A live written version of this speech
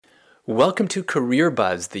Welcome to Career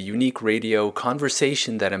Buzz, the unique radio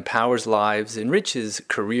conversation that empowers lives, enriches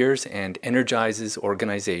careers, and energizes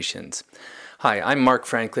organizations. Hi, I'm Mark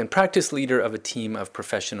Franklin, practice leader of a team of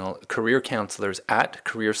professional career counselors at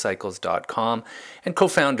careercycles.com and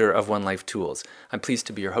co-founder of One Life Tools. I'm pleased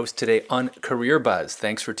to be your host today on Career Buzz.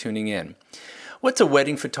 Thanks for tuning in. What's a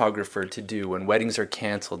wedding photographer to do when weddings are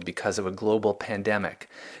canceled because of a global pandemic?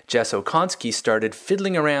 Jess Okonski started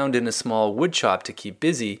fiddling around in a small wood shop to keep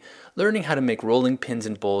busy, learning how to make rolling pins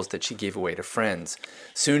and bowls that she gave away to friends.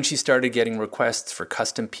 Soon she started getting requests for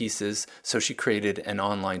custom pieces, so she created an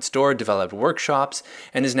online store, developed workshops,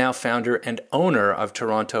 and is now founder and owner of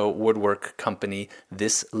Toronto woodwork company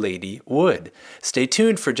This Lady Wood. Stay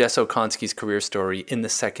tuned for Jess Okonski's career story in the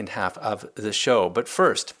second half of the show. But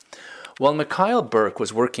first, while Mikhail Burke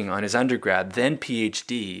was working on his undergrad, then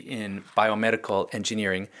PhD in biomedical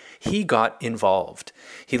engineering, he got involved.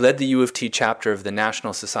 He led the U of T chapter of the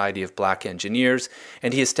National Society of Black Engineers,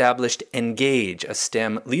 and he established Engage, a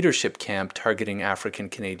STEM leadership camp targeting African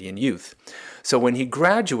Canadian youth. So when he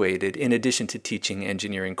graduated, in addition to teaching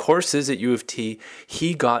engineering courses at U of T,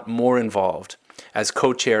 he got more involved. As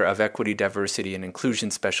co-chair of Equity, Diversity and Inclusion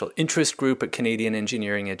Special Interest Group at Canadian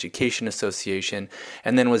Engineering Education Association,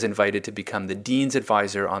 and then was invited to become the Dean's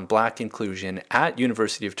Advisor on Black Inclusion at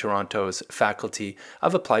University of Toronto's Faculty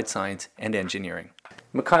of Applied Science and Engineering.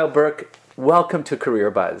 Mikhail Burke, welcome to Career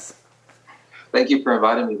Buzz. Thank you for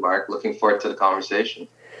inviting me, Mark. Looking forward to the conversation.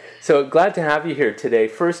 So glad to have you here today.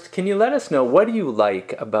 First, can you let us know, what do you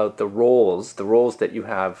like about the roles that you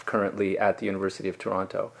have currently at the University of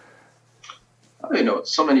Toronto?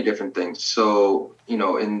 So many different things. So,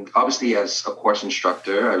 obviously as a course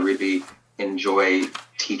instructor, I really enjoy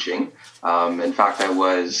teaching. In fact, I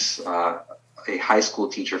was a high school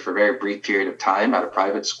teacher for a very brief period of time at a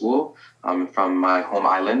private school from my home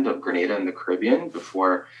island of Grenada in the Caribbean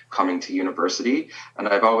before coming to university. And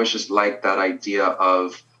I've always just liked that idea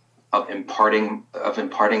of imparting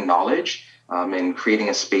knowledge and creating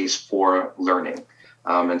a space for learning.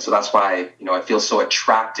 And so that's why, I feel so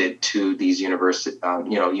attracted to these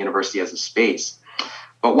university as a space.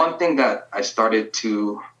 But one thing that I started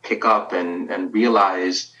to pick up and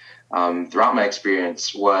realize throughout my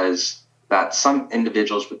experience was that some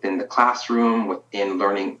individuals within the classroom, within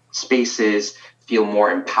learning spaces, feel more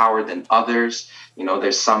empowered than others.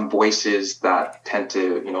 There's some voices that tend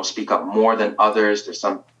to, speak up more than others. There's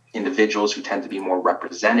some individuals who tend to be more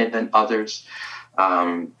represented than others.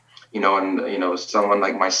 Someone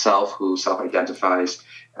like myself who self-identifies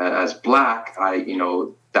as Black,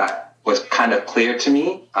 that was kind of clear to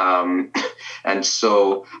me. And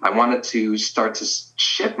so I wanted to start to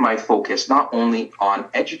shift my focus not only on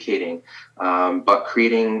educating, but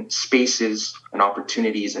creating spaces and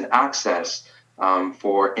opportunities and access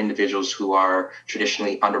for individuals who are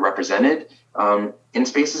traditionally underrepresented in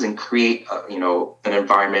spaces, and create, an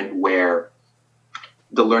environment where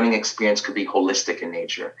the learning experience could be holistic in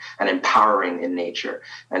nature and empowering in nature,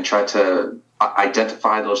 and try to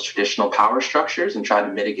identify those traditional power structures and try to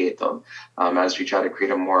mitigate them as we try to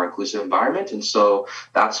create a more inclusive environment. And so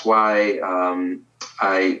that's why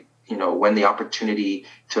when the opportunity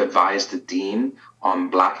to advise the dean on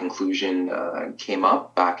Black inclusion came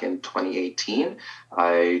up back in 2018,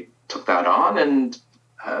 I took that on and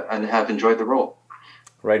have enjoyed the role.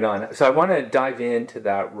 Right on. So I want to dive into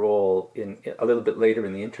that role in a little bit later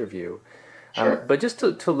in the interview. Sure. But just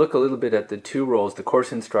to look a little bit at the two roles, the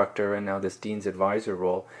course instructor and now this Dean's Advisor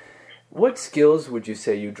role, what skills would you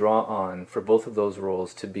say you draw on for both of those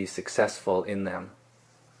roles to be successful in them?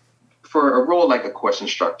 For a role like a course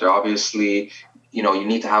instructor, obviously, you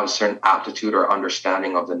need to have a certain aptitude or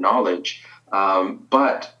understanding of the knowledge.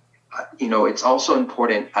 But it's also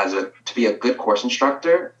important to be a good course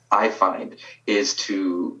instructor, I find, is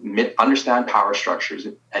to understand power structures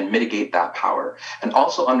and mitigate that power, and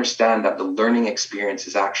also understand that the learning experience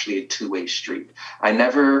is actually a two-way street. I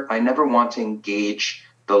never want to engage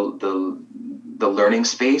the learning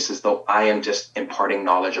space as though I am just imparting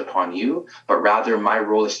knowledge upon you, but rather my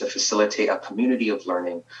role is to facilitate a community of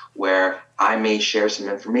learning where I may share some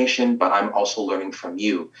information, but I'm also learning from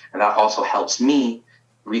you, and that also helps me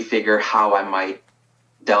refigure how I might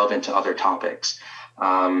delve into other topics.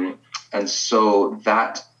 And so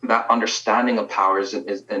that understanding of powers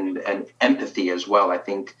and empathy as well, I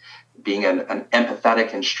think being an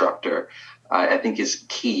empathetic instructor, I think is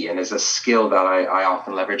key and is a skill that I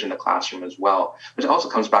often leverage in the classroom as well. Which also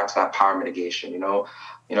comes back to that power mitigation.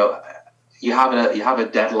 You have a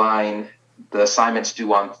deadline. The assignment's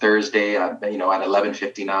due on Thursday at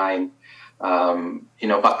 11:59.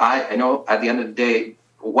 But I know at the end of the day,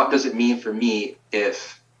 what does it mean for me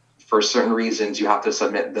if for certain reasons, you have to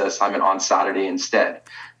submit the assignment on Saturday instead,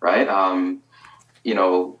 right? You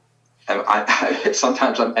know,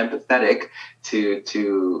 sometimes I'm empathetic to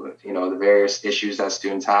the various issues that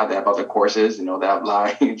students have. They have other courses, they have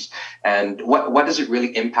lives, and what does it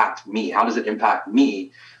really impact me? How does it impact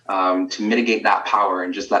me to mitigate that power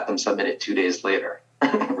and just let them submit it 2 days later,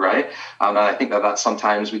 right? And I think that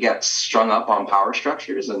sometimes we get strung up on power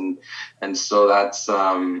structures, and so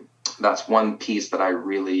that's one piece that I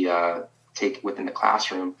really take within the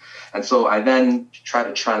classroom. And so I then try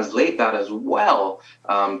to translate that as well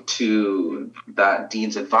to that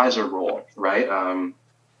dean's advisor role, right?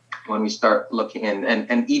 When we start looking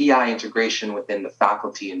and EDI integration within the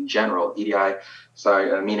faculty in general,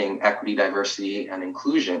 meaning equity, diversity, and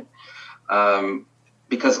inclusion,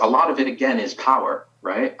 because a lot of it, again, is power,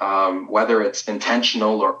 right? Whether it's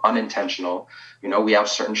intentional or unintentional, we have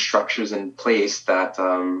certain structures in place that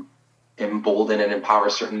embolden and empower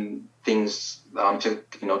certain things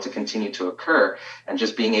to continue to occur, and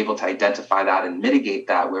just being able to identify that and mitigate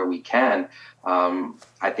that where we can,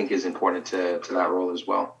 I think is important to that role as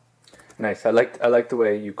well. Nice. I like the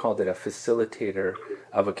way you called it a facilitator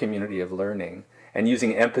of a community of learning, and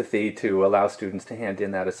using empathy to allow students to hand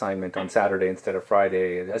in that assignment on Saturday instead of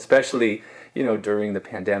Friday, especially during the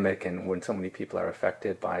pandemic and when so many people are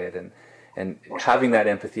affected by it, and having that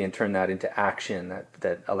empathy and turn that into action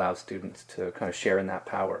that allows students to kind of share in that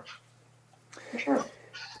power. Sure.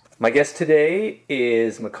 My guest today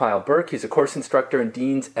is Mikhail Burke. He's a course instructor and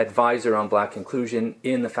Dean's Advisor on Black Inclusion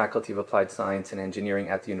in the Faculty of Applied Science and Engineering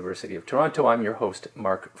at the University of Toronto. I'm your host,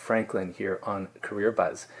 Mark Franklin, here on Career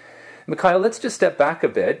Buzz. Mikhail, let's just step back a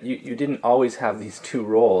bit. You didn't always have these two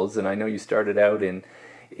roles, and I know you started out in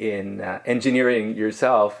engineering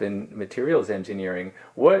yourself, in materials engineering.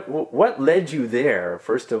 What led you there,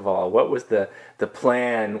 first of all? What was the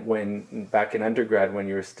plan when back in undergrad when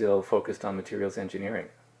you were still focused on materials engineering?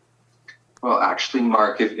 Well, actually,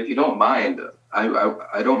 Mark, if you don't mind,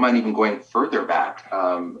 I don't mind even going further back.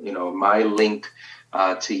 My link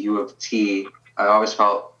to U of T, I always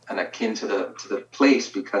felt akin to the place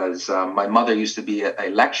because my mother used to be a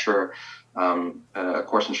lecturer, a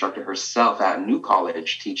course instructor herself at New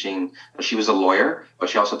College, teaching. She was a lawyer, but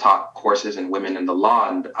she also taught courses in women in the law.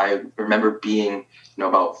 And I remember being,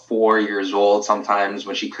 about 4 years old. Sometimes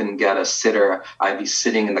when she couldn't get a sitter, I'd be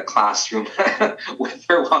sitting in the classroom with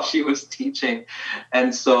her while she was teaching.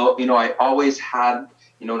 And so, I always had,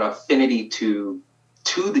 an affinity to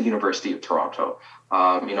the University of Toronto.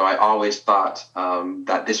 I always thought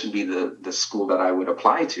that this would be the school that I would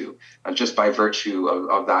apply to, just by virtue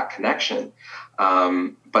of that connection.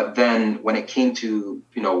 But then when it came to,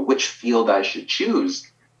 which field I should choose,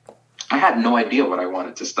 I had no idea what I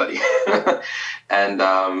wanted to study. And,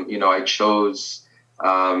 I chose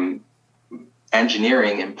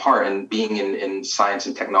engineering in part, and being in science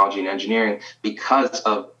and technology and engineering because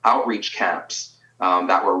of outreach camps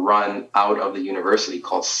that were run out of the university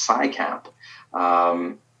called SciCamp.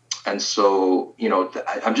 And so,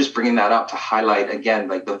 I'm just bringing that up to highlight again,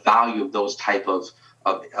 like the value of those type of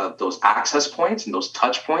those access points and those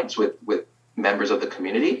touch points with members of the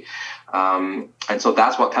community. And so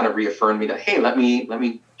that's what kind of reaffirmed me that, hey, let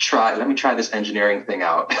me try this engineering thing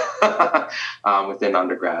out within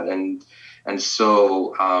undergrad. And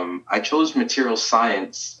so I chose material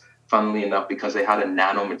science, funnily enough, because they had a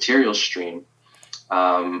nanomaterials stream.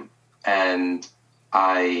 And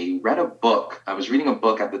I read a book. I was reading a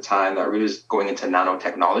book at the time that really was going into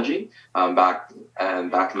nanotechnology back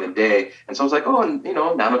in the day. And so I was like,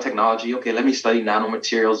 nanotechnology. Okay, let me study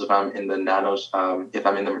nanomaterials if I'm in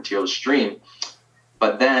the materials stream.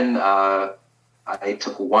 But then I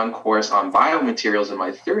took one course on biomaterials in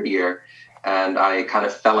my third year, and I kind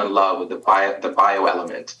of fell in love with the bio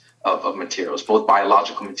element of materials, both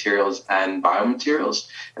biological materials and biomaterials.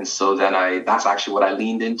 And so then that's actually what I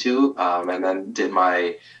leaned into, and then did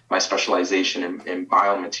my specialization in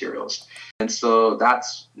biomaterials. And so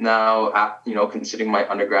that's now, considering my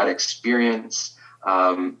undergrad experience,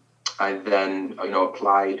 I then,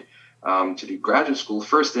 applied to do graduate school,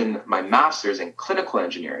 first in my master's in clinical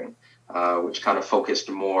engineering, which kind of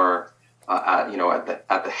focused more at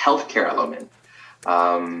the healthcare element.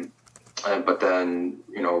 But then,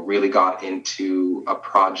 really got into a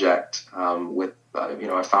project with,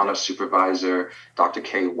 I found a supervisor, Dr.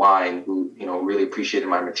 Kerry Wine, who, really appreciated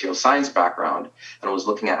my material science background and was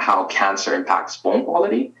looking at how cancer impacts bone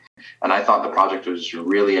quality. And I thought the project was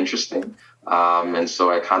really interesting. And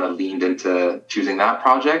so I kind of leaned into choosing that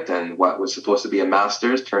project, and what was supposed to be a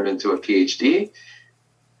master's turned into a PhD.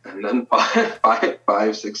 And then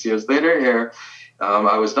 5, 6 years later, here,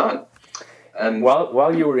 I was done. And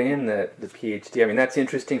while you were in the PhD, I mean, that's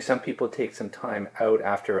interesting. Some people take some time out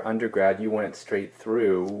after undergrad. You went straight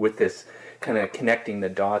through with this kind of connecting the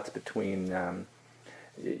dots between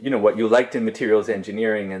what you liked in materials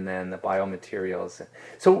engineering and then the biomaterials.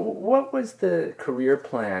 So what was the career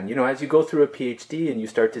plan? As you go through a PhD and you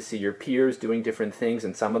start to see your peers doing different things,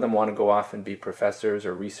 and some of them want to go off and be professors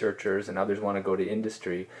or researchers and others want to go to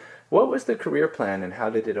industry. What was the career plan and how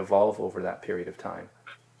did it evolve over that period of time?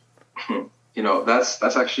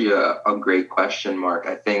 That's actually a great question, Mark.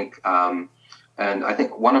 I think, and I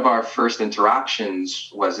think one of our first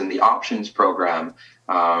interactions was in the options program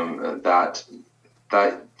that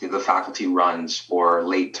the faculty runs for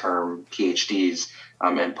late-term PhDs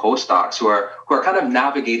and postdocs who are kind of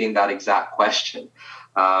navigating that exact question.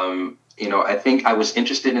 I think I was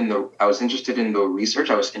interested in the research.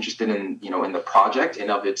 I was interested in in the project in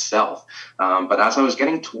of itself. But as I was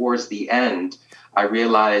getting towards the end, I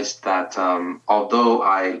realized that although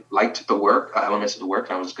I liked the work, elements of the work,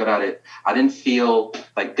 and I was good at it, I didn't feel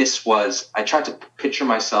like this was. I tried to picture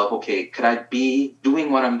myself. Okay, could I be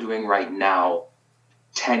doing what I'm doing right now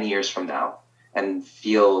 10 years from now and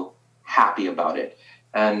feel happy about it?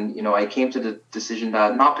 And I came to the decision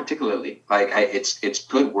that not particularly. It's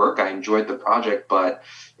good work. I enjoyed the project, but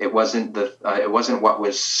it wasn't what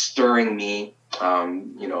was stirring me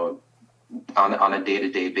on a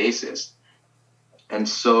day-to-day basis. And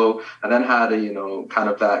so I then had a kind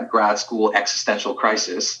of that grad school existential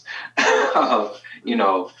crisis of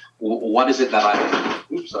what is it that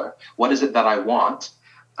I want.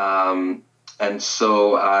 And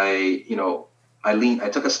so I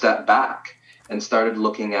took a step back and started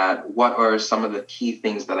looking at what are some of the key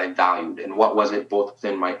things that I valued and what was it both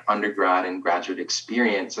within my undergrad and graduate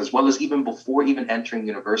experience, as well as even before even entering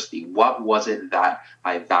university, what was it that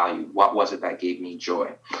I valued? What was it that gave me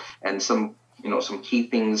joy? And some key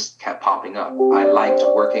things kept popping up. I liked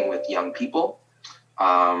working with young people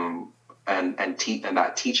and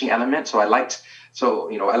that teaching element. I liked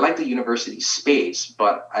the university space,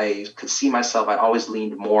 but I could see myself, I always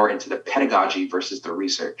leaned more into the pedagogy versus the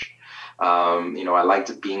research. I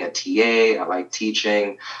liked being a TA. I liked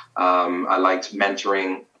teaching. I liked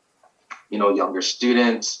mentoring, younger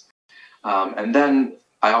students. And then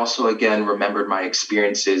I also, again, remembered my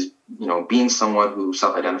experiences, being someone who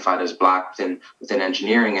self-identified as Black within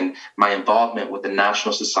engineering and my involvement with the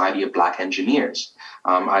National Society of Black Engineers.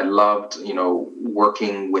 I loved,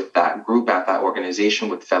 working with that group at that organization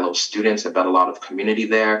with fellow students. I built a lot of community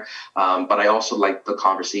there. But I also liked the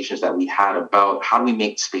conversations that we had about how do we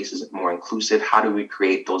make spaces more inclusive? How do we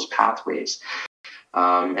create those pathways?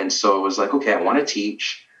 And so it was like, okay, I want to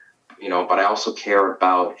teach, but I also care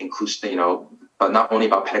about inclusive, but not only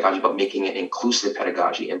about pedagogy, but making it inclusive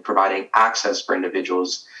pedagogy and providing access for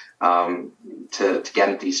individuals to get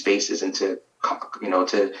into these spaces and to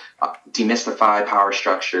demystify power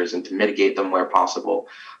structures and to mitigate them where possible.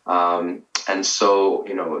 And so,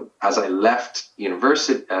 as I left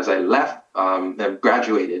university, and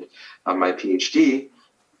graduated my PhD,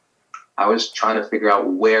 I was trying to figure out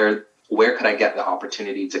where could I get the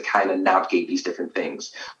opportunity to kind of navigate these different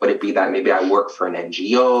things? Would it be that maybe I work for an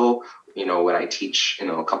NGO? Would I teach,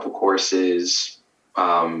 a couple courses,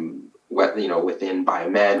 within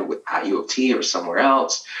biomed at U of T or somewhere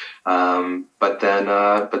else? But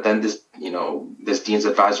then this dean's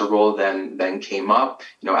advisor role then came up,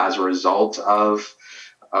 as a result of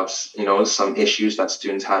some issues that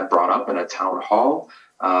students had brought up in a town hall.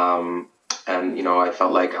 And I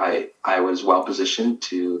felt like I was well positioned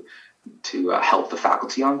to help the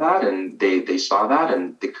faculty on that, and they saw that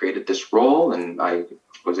and they created this role, and I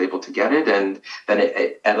was able to get it, and then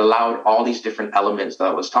it allowed all these different elements that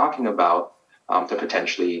I was talking about to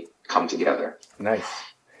potentially come together.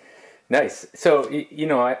 Nice. So,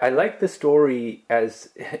 I like the story as,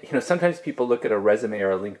 sometimes people look at a resume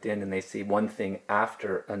or a LinkedIn and they see one thing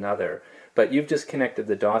after another, but you've just connected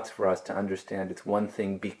the dots for us to understand it's one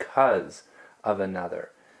thing because of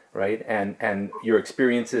another, right? And your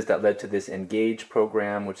experiences that led to this Engage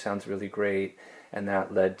program, which sounds really great, and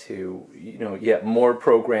that led to, more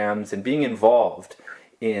programs and being involved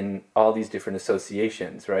in all these different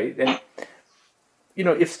associations, right? And,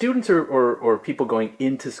 if students or people going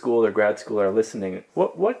into school or grad school are listening,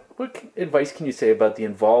 what advice can you say about the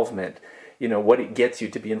involvement, what it gets you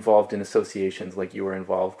to be involved in associations like you were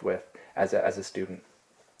involved with as a student?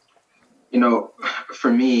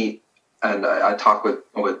 For me, and I talk with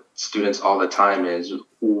students all the time, is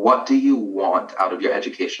what do you want out of your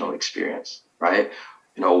educational experience, right?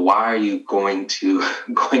 Why are you going to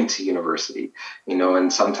university?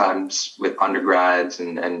 And sometimes with undergrads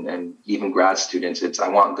and even grad students, it's I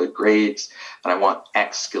want good grades and I want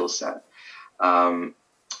X skill set.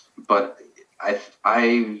 But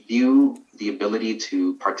I view the ability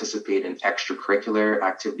to participate in extracurricular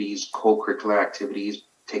activities, co-curricular activities,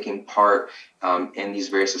 taking part in these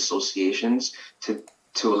various associations to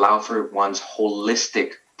allow for one's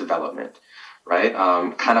holistic development, right?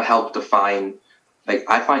 Kind of help define, like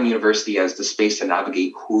I find university as the space to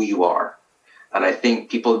navigate who you are. And I think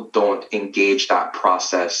people don't engage that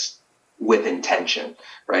process with intention,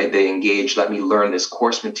 right? They engage, let me learn this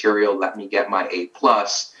course material, let me get my A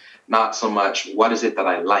plus, not so much what is it that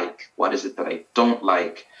I like, what is it that I don't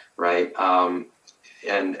like, right?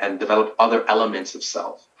 And develop other elements of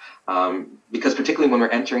self. Because particularly when we're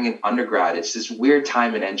entering an undergrad, it's this weird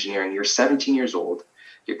time in engineering. You're 17 years old.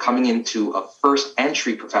 You're coming into a first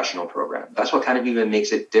entry professional program. That's what kind of even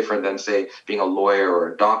makes it different than, say, being a lawyer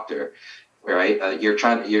or a doctor, right?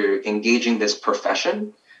 You're engaging this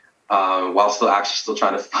profession while still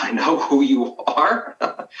trying to find out who you are,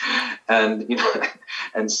 and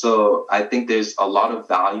and so I think there's a lot of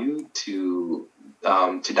value to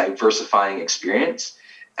diversifying experience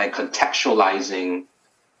and contextualizing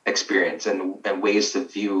experience and ways to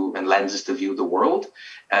view and lenses to view the world.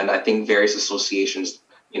 And I think various associations,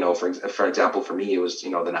 for example, for me, it was, the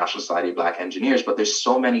National Society of Black Engineers, but there's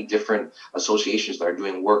so many different associations that are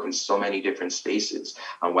doing work in so many different spaces,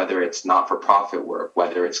 whether it's not-for-profit work,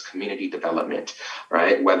 whether it's community development,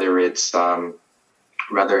 right? Whether it's tech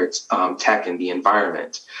and the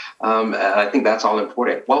environment. And I think that's all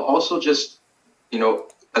important. Well, also just,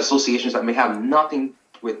 associations that may have nothing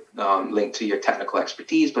with linked to your technical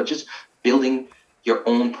expertise, but just building your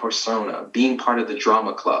own persona, being part of the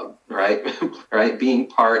drama club, right? Right? Being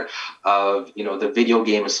part of, the video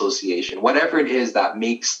game association, whatever it is that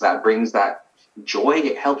brings that joy,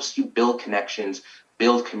 it helps you build connections,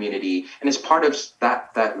 build community, and it's part of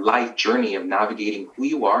that life journey of navigating who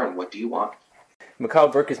you are and what do you want. Mikhail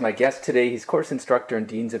Burke is my guest today. He's course instructor and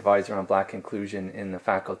Dean's Advisor on Black Inclusion in the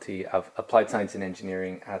Faculty of Applied Science and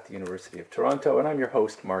Engineering at the University of Toronto. And I'm your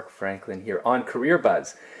host, Mark Franklin, here on Career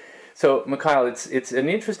Buzz. So, Mikhail, it's an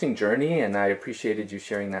interesting journey, and I appreciated you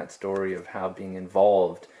sharing that story of how being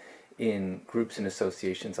involved in groups and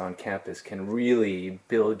associations on campus can really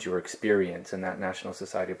build your experience. And that National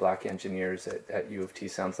Society of Black Engineers at U of T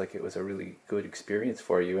sounds like it was a really good experience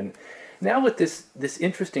for you. And now with this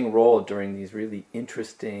interesting role during these really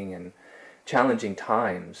interesting and challenging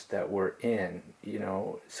times that we're in,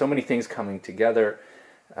 so many things coming together,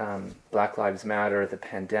 Black Lives Matter, the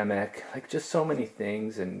pandemic, like just so many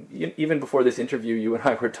things. And even before this interview, you and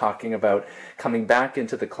I were talking about coming back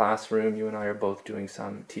into the classroom. You and I are both doing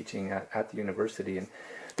some teaching at the university, and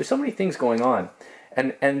there's so many things going on.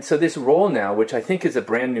 And so this role now, which I think is a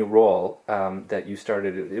brand new role that you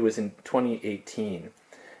started, it was in 2018.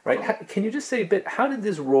 Right? Can you just say a bit, how did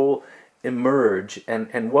this role emerge,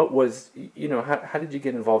 and what was, how did you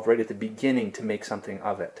get involved right at the beginning to make something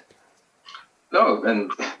of it? No, and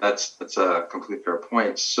that's a completely fair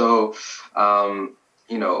point. So,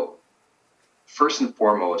 first and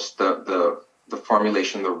foremost, the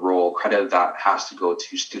formulation of the role, credit of that has to go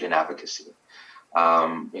to student advocacy. A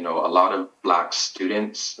lot of Black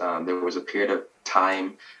students, there was a period of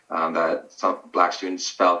time that some Black students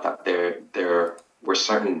felt that there were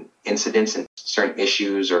certain incidents and certain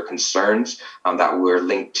issues or concerns that were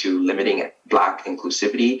linked to limiting Black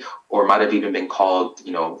inclusivity, or might have even been called,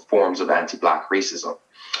 forms of anti-Black racism.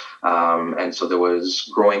 And so there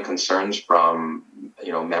was growing concerns from,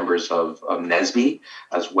 members of NSBE,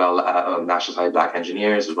 as well as National Society of Black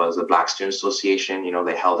Engineers, as well as the Black Student Association.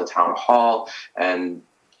 They held a town hall, and,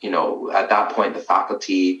 at that point, the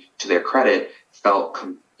faculty, to their credit, felt,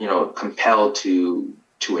 compelled to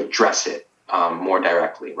address it more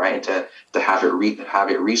directly, right? And to have it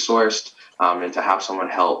resourced, and to have someone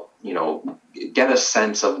help, get a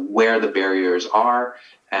sense of where the barriers are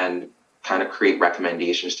and kind of create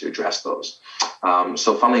recommendations to address those.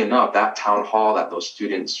 So funnily enough, that town hall that those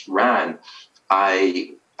students ran,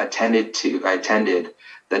 I attended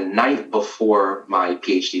the night before my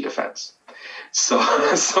PhD defense. So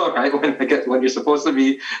right when you're supposed to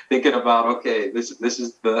be thinking about, okay, this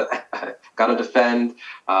is got to defend,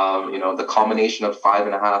 the culmination of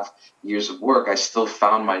 5.5 years of work, I still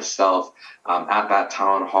found myself at that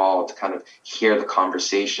town hall to kind of hear the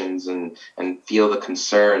conversations and feel the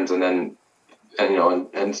concerns, and then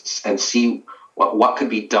and see what could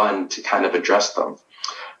be done to kind of address them.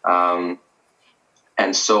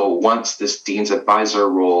 And so once this Dean's Advisor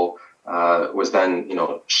role was then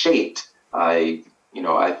shaped, I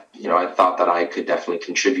thought that I could definitely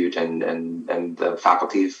contribute, and the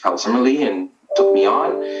faculty felt similarly and took me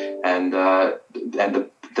on. And the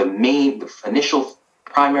initial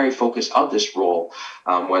primary focus of this role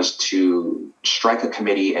was to strike a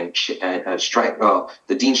committee and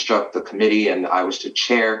the dean struck the committee, and I was to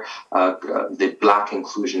chair the Black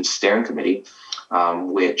Inclusion Steering Committee,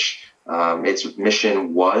 which its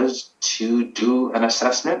mission was to do an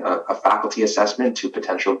assessment, a faculty assessment to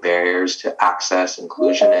potential barriers to access,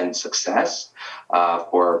 inclusion, and success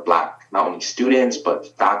for Black, not only students, but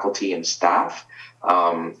faculty and staff,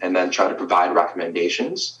 and then try to provide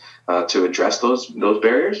recommendations to address those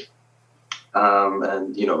barriers.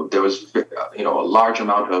 And, there was, a large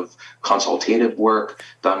amount of consultative work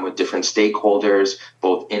done with different stakeholders,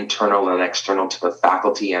 both internal and external to the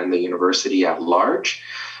faculty and the university at large.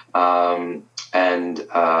 And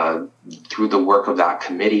through the work of that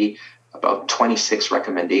committee, about 26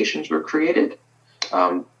 recommendations were created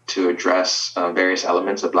to address various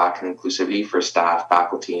elements of Black inclusivity for staff,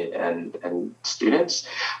 faculty, and students.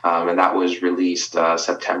 And that was released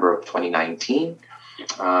September of 2019.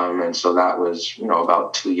 And so that was,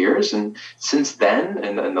 about 2 years. And since then,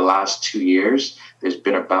 in the last 2 years, there's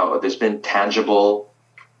been tangible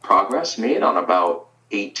progress made on about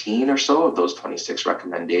 18 or so of those 26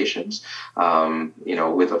 recommendations,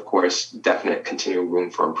 with, of course, definite continual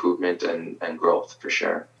room for improvement and growth for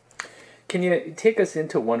sure. Can you take us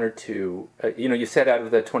into one or two? You said out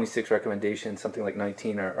of the 26 recommendations, something like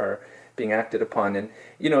 19 are being acted upon. And,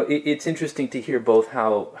 it's interesting to hear both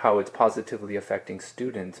how it's positively affecting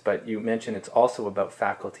students, but you mentioned it's also about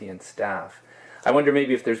faculty and staff. I wonder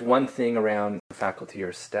maybe if there's one thing around faculty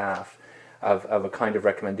or staff of a kind of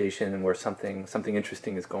recommendation and where something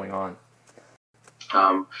interesting is going on.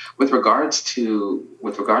 With regards to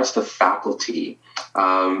faculty,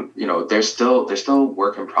 there's still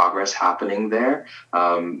work in progress happening there.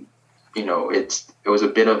 It was a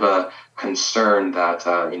bit of a concern that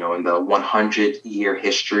in the 100-year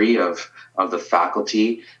history of the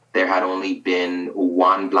faculty, there had only been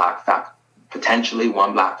potentially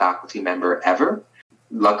one Black faculty member ever.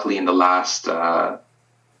 Luckily, in the last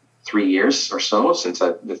 3 years or so,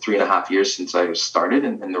 the 3.5 years since I started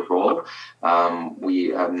in the role, we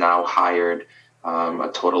have now hired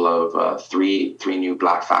a total of three new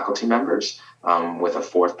Black faculty members, with a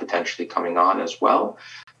fourth potentially coming on as well.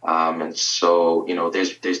 And so,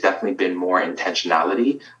 there's definitely been more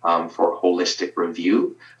intentionality for holistic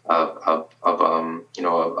review of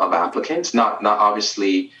applicants. Not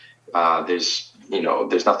obviously, there's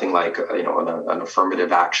nothing like an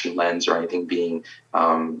affirmative action lens or anything being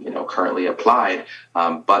currently applied,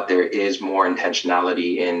 but there is more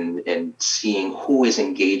intentionality in seeing who is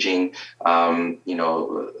engaging.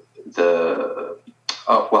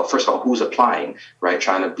 First of all, who's applying, right?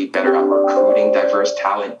 Trying to be better at recruiting diverse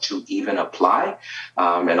talent to even apply,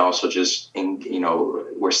 and also just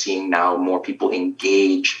we're seeing now more people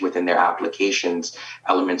engage within their applications,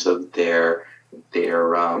 elements of their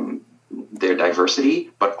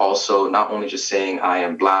diversity, but also not only just saying I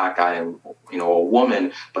am Black, I am a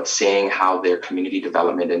woman, but saying how their community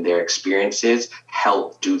development and their experiences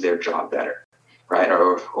help do their job better, right?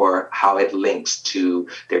 Or how it links to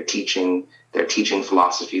their teaching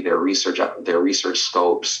philosophy, their research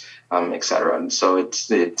scopes, et cetera. And so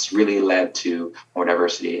it's really led to more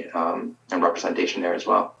diversity and representation there as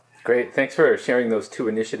well. Great. Thanks for sharing those two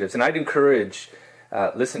initiatives. And I'd encourage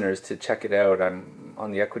listeners to check it out. I'm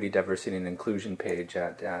on the Equity, Diversity, and Inclusion page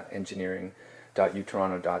at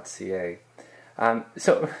engineering.utoronto.ca.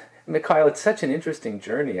 So, Mikhail, it's such an interesting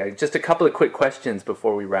journey. Just a couple of quick questions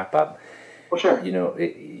before we wrap up. Well, sure.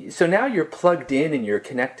 So now you're plugged in and you're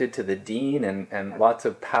connected to the dean and lots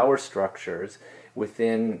of power structures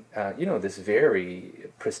within, this very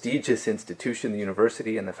prestigious institution, the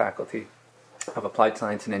university, and the Faculty of Applied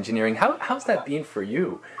Science and Engineering. How's that been for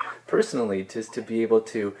you personally, just to be able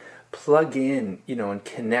to plug in, and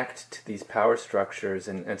connect to these power structures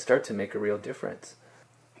and start to make a real difference?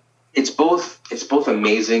 It's both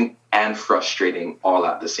amazing and frustrating all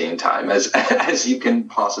at the same time, as you can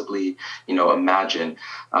possibly, imagine.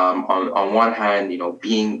 On one hand,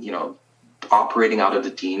 being, operating out of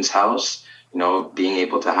the dean's house, being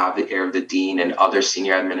able to have the ear of the dean and other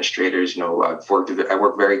senior administrators. I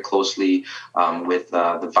work very closely with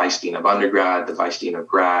the vice dean of undergrad, the vice dean of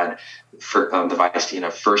grad, the vice dean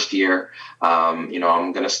of first year. I'm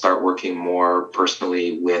going to start working more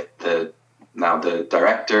personally with the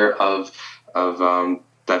director of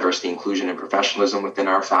diversity, inclusion, and professionalism within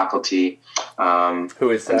our faculty. Who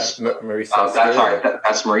is Marisa Sterling?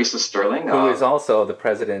 That's Marisa Sterling. Who is also the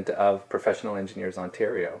president of Professional Engineers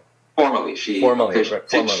Ontario. Formerly, she now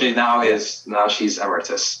she's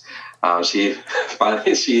emeritus. She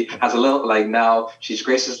finally she has a little like now she's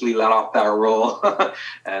graciously let off that role,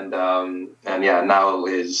 and yeah, now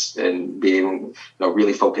is and being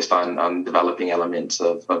really focused on developing elements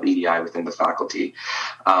of EDI within the faculty.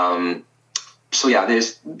 So yeah,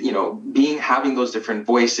 there's being having those different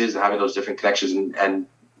voices and having those different connections and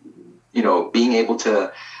being able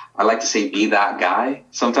to, I like to say, be that guy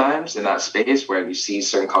sometimes in that space where you see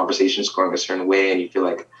certain conversations going a certain way and you feel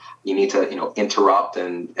like you need to, interrupt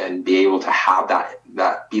and be able to have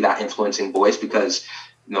that be that influencing voice because,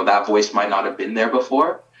 that voice might not have been there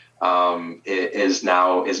before. It is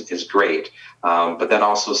now is great. But then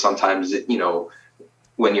also sometimes,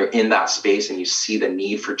 when you're in that space and you see the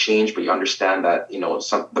need for change, but you understand that,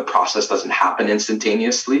 the process doesn't happen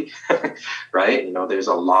instantaneously, right? There's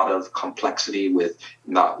a lot of complexity with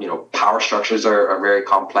power structures are very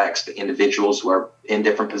complex. The individuals who are in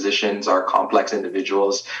different positions are complex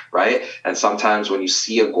individuals, right? And sometimes when you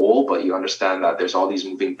see a goal, but you understand that there's all these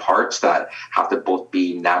moving parts that have to both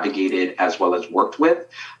be navigated as well as worked with,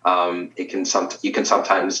 you can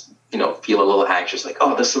sometimes feel a little anxious, like,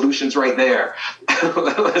 oh, the solution's right there.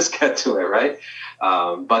 Let's get to it, right?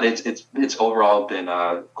 But it's overall been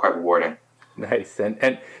quite rewarding. Nice.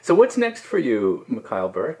 And so what's next for you, Mikhail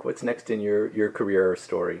Burke? What's next in your career or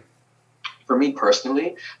story? For me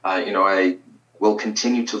personally, I will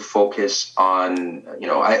continue to focus on,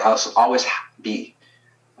 I'll always be,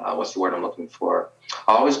 what's the word I'm looking for?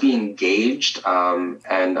 I'll always be engaged and,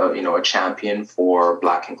 a champion for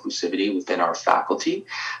Black inclusivity within our faculty.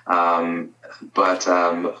 But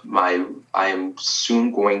I am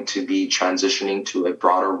soon going to be transitioning to a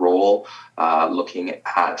broader role, looking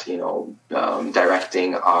at,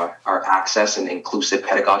 directing our access and inclusive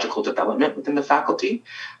pedagogical development within the faculty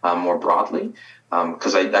more broadly,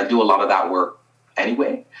 because I do a lot of that work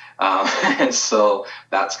anyway. And so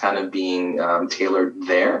that's kind of being tailored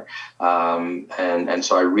there. And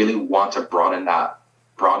so I really want to broaden that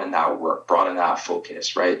work, broaden that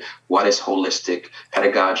focus, right? What is holistic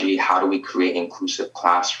pedagogy? How do we create inclusive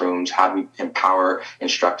classrooms? How do we empower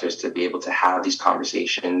instructors to be able to have these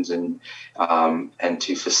conversations and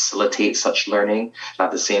to facilitate such learning?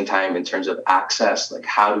 At the same time, in terms of access, like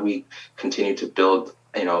how do we continue to build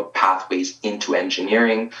pathways into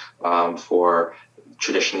engineering for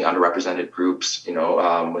traditionally underrepresented groups,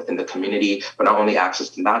 within the community, but not only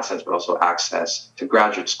access in that sense, but also access to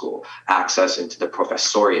graduate school, access into the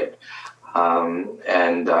professoriate,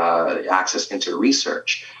 and access into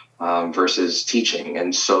research versus teaching.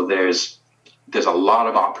 And so there's a lot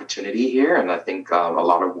of opportunity here, and I think a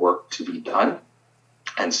lot of work to be done.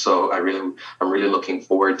 And so I'm really looking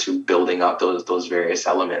forward to building up those various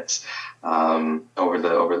elements over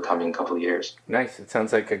the coming couple of years. Nice. It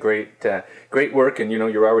sounds like a great work, and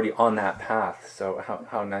you're already on that path. So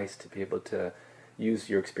how nice to be able to use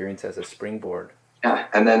your experience as a springboard. Yeah,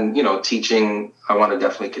 and then teaching. I want to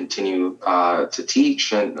definitely continue to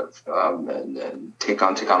teach and take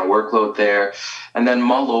on a workload there, and then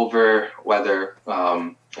mull over whether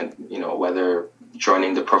whether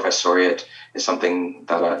joining the professoriate is something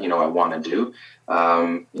that I want to do.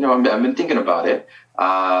 I've been thinking about it.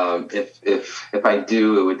 If I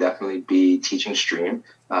do, it would definitely be teaching stream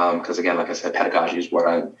because again, like I said, pedagogy is what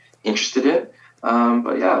I'm interested in.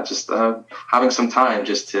 But yeah, just having some time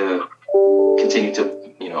just to continue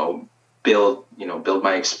to build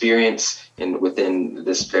my experience within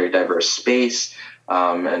this very diverse space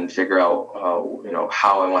and figure out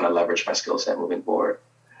how I want to leverage my skill set moving forward.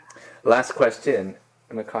 Last question,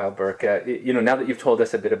 Mikhail Burke. Now that you've told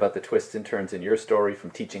us a bit about the twists and turns in your story from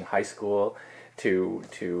teaching high school to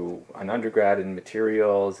an undergrad in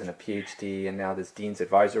materials and a PhD and now this Dean's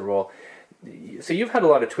Advisor role, so you've had a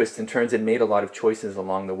lot of twists and turns and made a lot of choices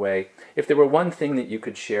along the way. If there were one thing that you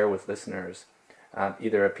could share with listeners,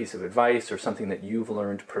 either a piece of advice or something that you've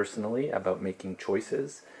learned personally about making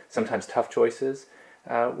choices, sometimes tough choices,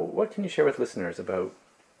 what can you share with listeners about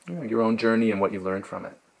your own journey and what you learned from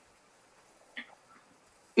it?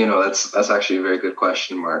 That's actually a very good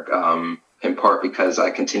question, Mark, in part because I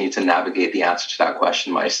continue to navigate the answer to that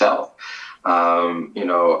question myself. I'm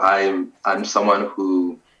someone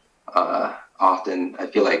who often I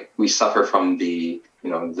feel like we suffer from the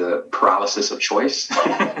paralysis of choice,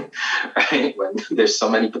 right? When there's so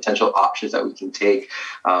many potential options that we can take,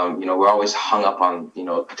 we're always hung up on,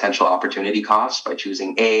 potential opportunity costs by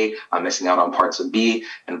choosing A, I'm missing out on parts of B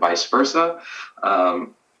and vice versa.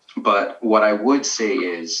 But what I would say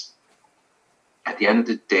is at the end of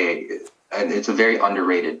the day, and it's a very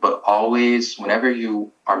underrated, but always, whenever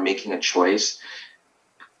you are making a choice,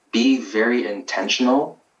 be very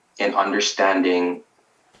intentional in understanding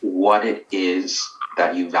what it is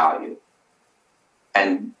that you value.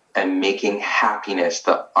 And and making happiness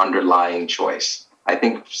the underlying choice. I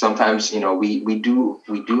think sometimes, we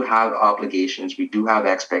do have obligations, we do have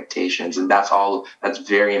expectations, and that's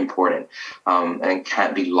very important, and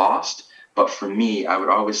can't be lost. But for me, I would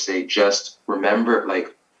always say, just remember,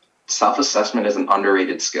 like, self-assessment is an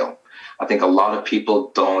underrated skill. I think a lot of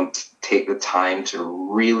people don't take the time to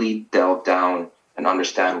really delve down and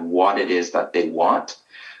understand what it is that they want.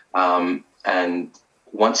 And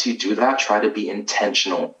once you do that, try to be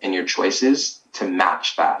intentional in your choices to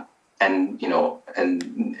match that, and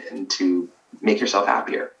and to make yourself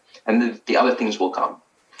happier. And the other things will come.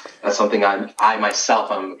 That's something I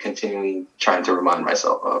myself am continually trying to remind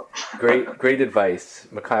myself of. Great advice,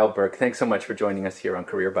 Mikhail Burke. Thanks so much for joining us here on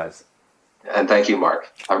Career Buzz. And thank you,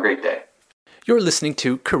 Mark. Have a great day. You're listening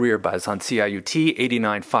to Career Buzz on CIUT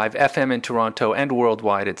 89.5 FM in Toronto and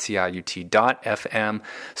worldwide at CIUT.FM.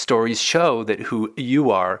 Stories show that who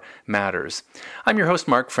you are matters. I'm your host,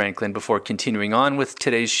 Mark Franklin. Before continuing on with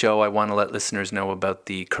today's show, I want to let listeners know about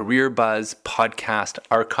the Career Buzz podcast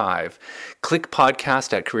archive. Click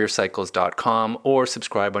podcast at careercycles.com or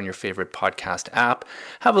subscribe on your favorite podcast app.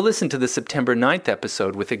 Have a listen to the September 9th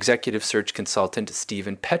episode with executive search consultant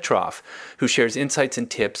Stephen Petroff, who shares insights and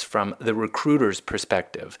tips from the recruiter's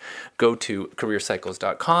perspective. Go to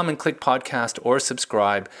careercycles.com and click podcast or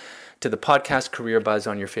subscribe to the podcast Career Buzz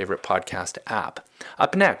on your favorite podcast app.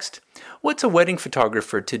 Up next, what's a wedding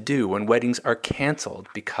photographer to do when weddings are canceled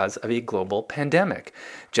because of a global pandemic?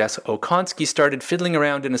 Jess Okonski started fiddling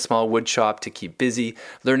around in a small wood shop to keep busy,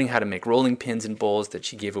 learning how to make rolling pins and bowls that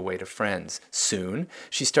she gave away to friends. Soon,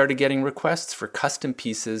 she started getting requests for custom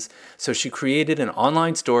pieces, so she created an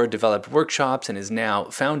online store, developed workshops, and is now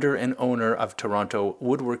founder and owner of Toronto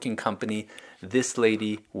woodworking company This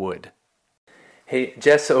Lady Wood. Hey,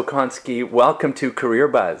 Jess Okonski, welcome to Career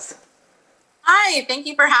Buzz. Hi, thank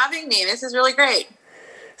you for having me. This is really great.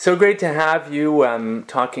 So great to have you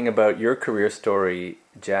talking about your career story,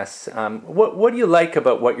 Jess. What do you like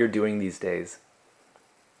about what you're doing these days?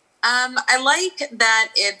 I like that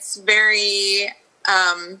it's very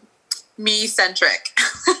me-centric.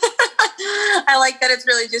 I like that it's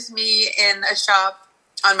really just me in a shop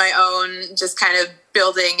on my own, just kind of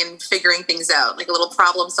building and figuring things out, like a little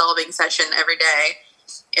problem-solving session every day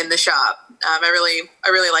in the shop. I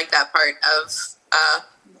really like that part of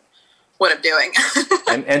what I'm doing.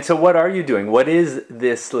 and so what are you doing? What is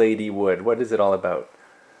This Lady Wood? What is it all about?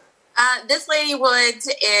 This Lady Wood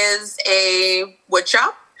is a wood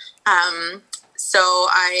shop. So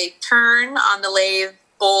I turn on the lathe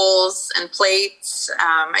bowls and plates.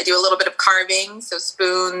 I do a little bit of carving, so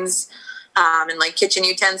spoons and like kitchen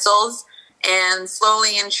utensils. And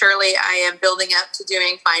slowly and surely I am building up to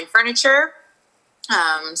doing fine furniture.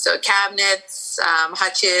 So cabinets,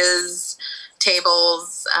 hutches,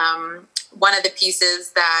 tables. One of the pieces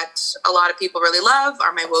that a lot of people really love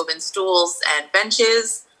are my woven stools and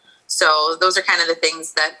benches. So those are kind of the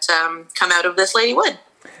things that come out of This Lady Wood.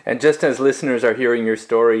 And just as listeners are hearing your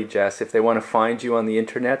story, Jess, if they want to find you on the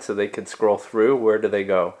internet so they could scroll through, where do they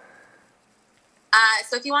go?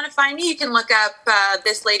 So if you want to find me, you can look up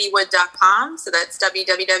thisladywood.com. So that's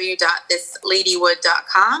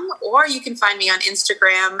www.thisladywood.com. Or you can find me on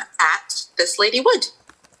Instagram at thisladywood.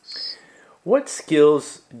 What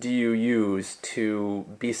skills do you use to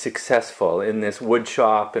be successful in this wood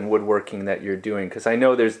shop and woodworking that you're doing? Because I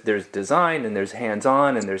know there's design and there's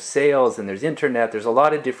hands-on and there's sales and there's internet. There's a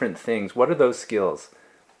lot of different things. What are those skills?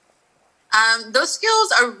 Those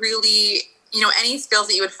skills are really, any skills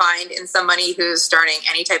that you would find in somebody who's starting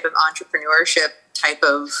any type of entrepreneurship type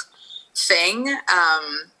of thing.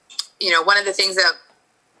 One of the things that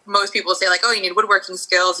most people say, like, oh, you need woodworking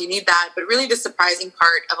skills, you need that. But really the surprising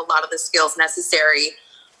part of a lot of the skills necessary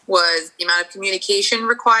was the amount of communication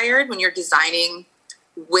required when you're designing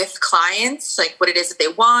with clients, like what it is that they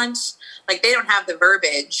want. Like they don't have the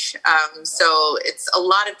verbiage. So it's a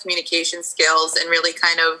lot of communication skills and really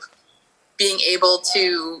kind of being able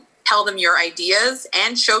to tell them your ideas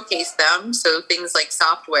and showcase them. So things like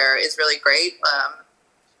software is really great.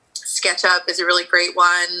 SketchUp is a really great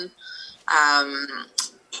one.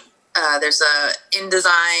 There's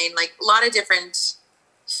InDesign, like a lot of different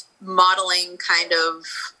modeling kind of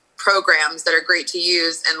programs that are great to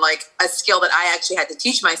use, and like a skill that I actually had to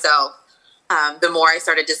teach myself the more I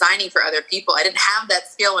started designing for other people. I didn't have that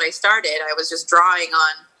skill when I started. I was just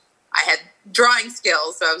I had drawing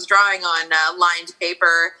skills, so I was drawing on lined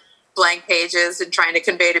paper, blank pages, and trying to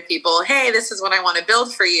convey to people, hey, this is what I want to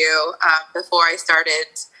build for you, before I started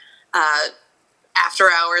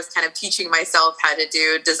after hours kind of teaching myself how to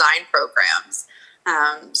do design programs.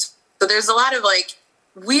 So there's a lot of like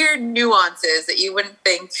weird nuances that you wouldn't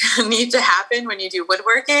think need to happen when you do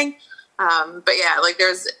woodworking. But yeah, like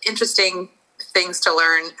there's interesting things to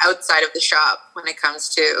learn outside of the shop when it comes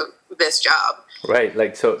to this job. Right,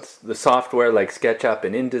 like so it's the software like SketchUp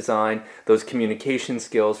and InDesign, those communication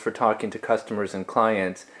skills for talking to customers and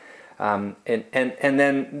clients. And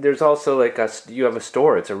then there's also like you have a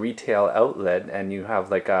store, it's a retail outlet, and you have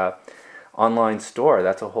like a online store.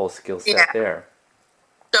 That's a whole skill set there.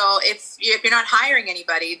 So if you're not hiring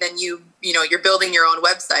anybody, then you're building your own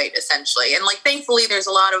website essentially. And like thankfully there's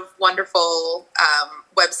a lot of wonderful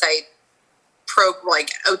website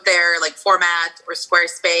out there like Format or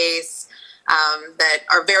Squarespace that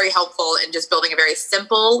are very helpful in just building a very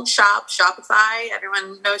simple Shopify.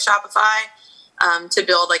 Everyone knows Shopify. To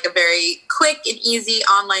build like a very quick and easy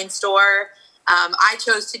online store. I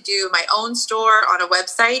chose to do my own store on a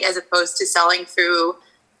website as opposed to selling through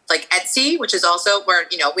like Etsy, which is also where,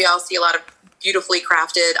 we all see a lot of beautifully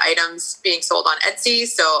crafted items being sold on Etsy.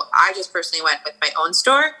 So I just personally went with my own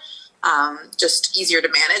store. Just easier to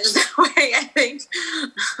manage that way, I think.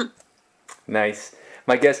 Nice.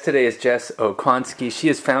 My guest today is Jess Okonski. She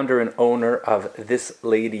is founder and owner of This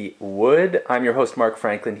Lady Wood. I'm your host, Mark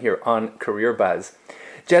Franklin, here on Career Buzz.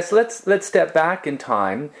 Jess, let's step back in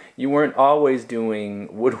time. You weren't always doing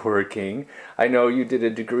woodworking. I know you did a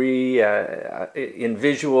degree in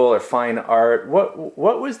visual or fine art.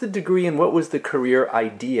 What was the degree and what was the career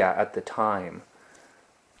idea at the time?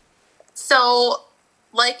 So,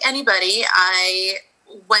 like anybody, I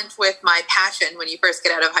went with my passion. When you first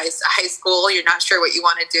get out of high school, you're not sure what you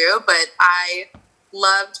want to do, but I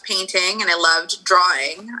loved painting and I loved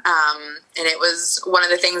drawing, and it was one of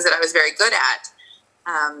the things that I was very good at.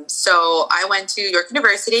 So I went to York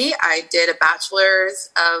University. I did a bachelor's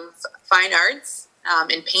of fine arts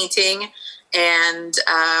in painting and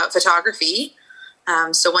photography.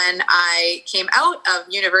 So when I came out of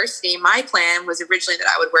university, my plan was originally that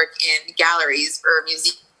I would work in galleries or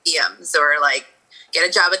museums or like get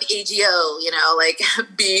a job at the AGO, like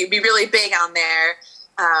be really big on there.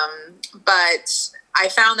 But I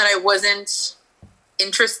found that I wasn't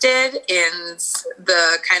interested in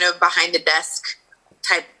the kind of behind the desk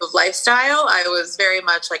type of lifestyle. I was very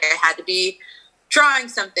much like I had to be drawing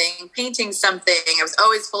something, painting something. I was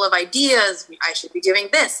always full of ideas. I should be doing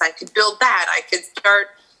this. I could build that. I could start,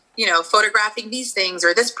 photographing these things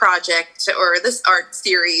or this project or this art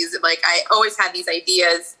series. Like I always had these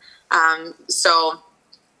ideas. So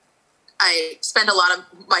I spend a lot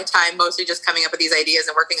of my time mostly just coming up with these ideas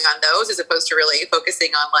and working on those as opposed to really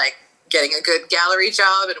focusing on like getting a good gallery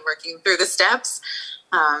job and working through the steps.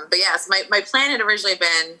 But yes, my plan had originally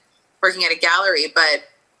been working at a gallery, but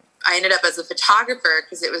I ended up as a photographer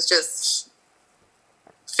because it was just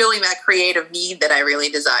filling that creative need that I really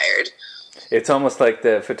desired. It's almost like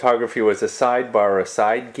the photography was a sidebar or a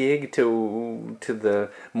side gig to the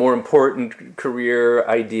more important career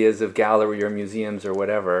ideas of gallery or museums or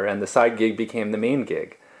whatever, and the side gig became the main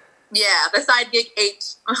gig. Yeah, the side gig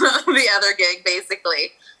ate the other gig,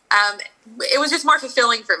 basically. It was just more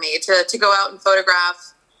fulfilling for me to go out and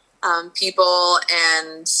photograph people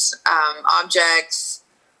and objects,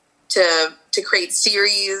 to create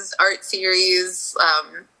art series,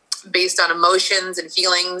 based on emotions and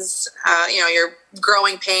feelings. Your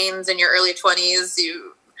growing pains in your early 20s,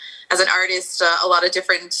 you, as an artist, a lot of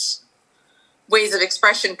different ways of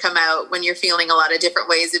expression come out when you're feeling a lot of different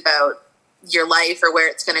ways about your life or where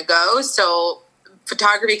it's going to go. So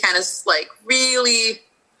photography kind of like really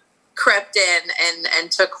crept in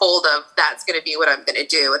and took hold of that's going to be what I'm going to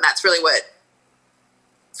do. And that's really what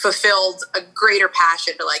fulfilled a greater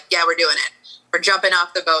passion to like, yeah, we're doing it. We're jumping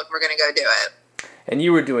off the boat and we're going to go do it. And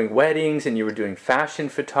you were doing weddings and you were doing fashion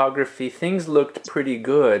photography. Things looked pretty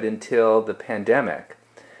good until the pandemic.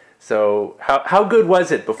 So how good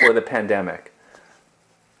was it before the pandemic?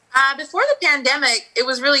 Before the pandemic, it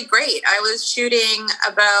was really great. I was shooting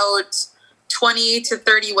about 20 to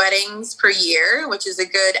 30 weddings per year, which is a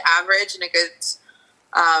good average and a good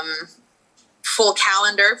full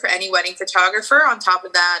calendar for any wedding photographer. On top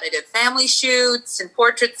of that, I did family shoots and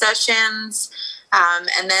portrait sessions.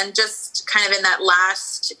 And then just kind of in that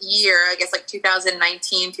last year, I guess like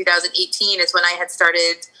 2019, 2018 is when I had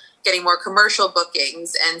started getting more commercial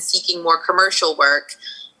bookings and seeking more commercial work,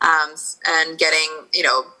 and getting,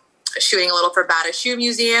 shooting a little for Bata Shoe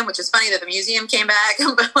Museum, which is funny that the museum came back,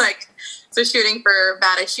 but so shooting for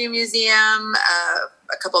Bata Shoe Museum,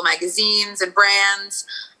 a couple magazines and brands.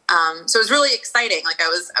 So it was really exciting. Like I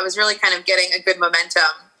was really kind of getting a good momentum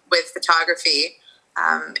with photography.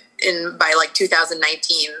 by like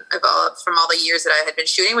 2019 from all the years that I had been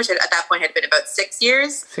shooting, which at that point had been about 6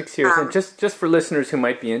 years. 6 years. And just for listeners who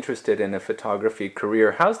might be interested in a photography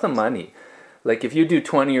career, how's the money? Like if you do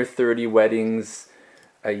 20 or 30 weddings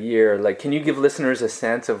a year, like can you give listeners a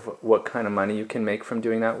sense of what kind of money you can make from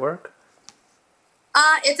doing that work?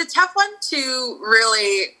 It's a tough one to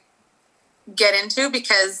really get into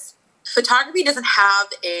because photography doesn't have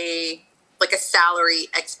a salary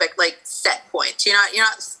set point. You're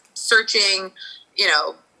not searching,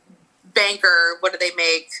 banker, what do they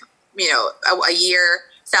make, a year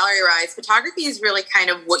salary rise. Photography is really kind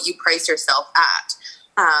of what you price yourself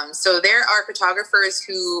at. So there are photographers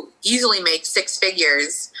who easily make six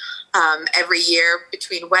figures every year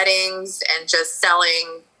between weddings and just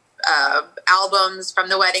selling albums from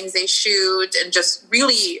the weddings they shoot and just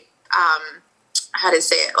really,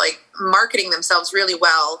 marketing themselves really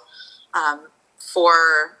well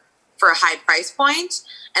for a high price point.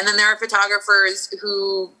 And then there are photographers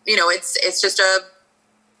who, it's just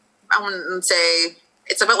I wouldn't say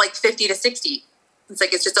it's about like 50 to 60.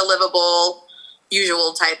 It's just a livable,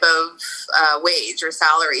 usual type of wage or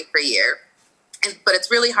salary per year. But it's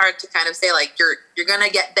really hard to kind of say like you're going to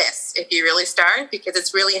get this if you really start, because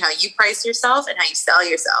it's really how you price yourself and how you sell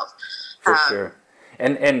yourself. For sure.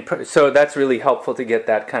 And so that's really helpful to get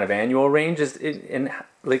that kind of annual range. Is in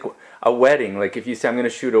like a wedding, like if you say I'm going to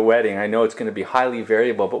shoot a wedding, I know it's going to be highly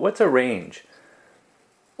variable, but what's a range?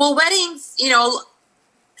 Well, weddings,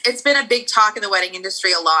 it's been a big talk in the wedding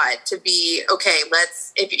industry a lot to be, okay,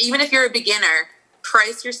 even if you're a beginner,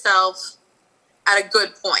 price yourself at a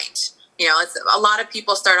good point. A lot of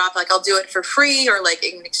people start off like, I'll do it for free or like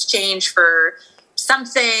in exchange for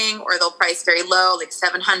something, or they'll price very low, like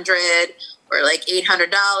 $700 or like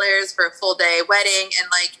 $800 for a full day wedding. And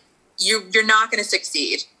like, you're not going to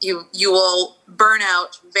succeed. You will burn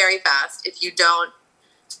out very fast if you don't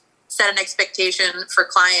set an expectation for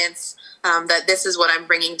clients that this is what I'm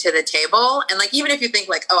bringing to the table. And like, even if you think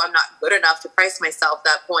like, oh, I'm not good enough to price myself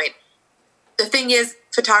that point, the thing is,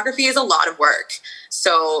 photography is a lot of work.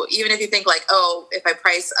 So even if you think like, oh, if I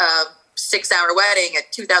price a 6-hour wedding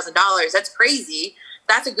at $2,000, that's crazy.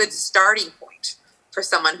 That's a good starting point for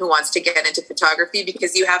someone who wants to get into photography,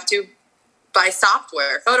 because you have to buy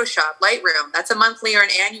software, Photoshop, Lightroom, that's a monthly or an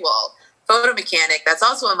annual. Photo Mechanic, that's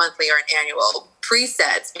also a monthly or an annual.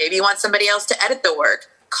 Presets, maybe you want somebody else to edit the work.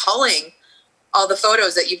 Culling all the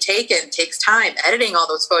photos that you've taken takes time. Editing all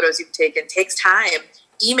those photos you've taken takes time.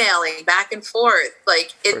 Emailing back and forth,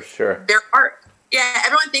 for sure. There are,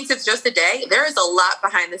 everyone thinks it's just a day. There is a lot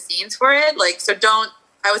behind the scenes for it. So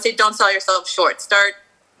I would say don't sell yourself short. Start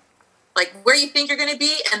like where you think you're going to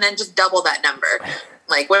be, and then just double that number.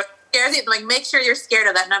 Like what scares you, like make sure you're scared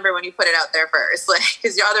of that number when you put it out there first,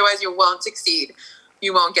 because otherwise you won't succeed.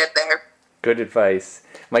 You won't get there. Good advice.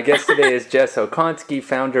 My guest today is Jess Okonski,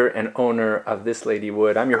 founder and owner of This Lady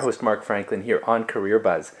Wood. I'm your host, Mark Franklin, here on Career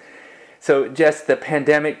Buzz. So, Jess, the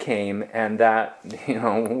pandemic came, and that,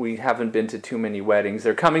 we haven't been to too many weddings.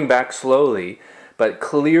 They're coming back slowly, but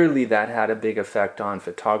clearly that had a big effect on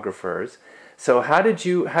photographers. So how did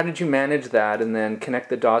you manage that and then connect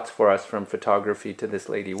the dots for us from photography to This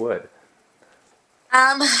Lady Wood?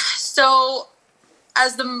 So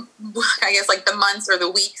as the months or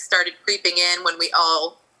the weeks started creeping in, when we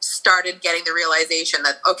all started getting the realization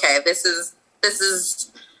that, okay, this is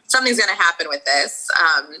something's going to happen with this.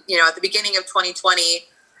 At the beginning of 2020,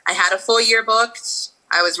 I had a full year booked.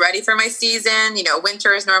 I was ready for my season.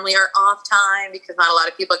 Winter is normally our off time because not a lot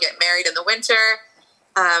of people get married in the winter.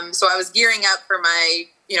 So I was gearing up for my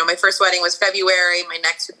first wedding was February. My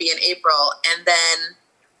next would be in April. And then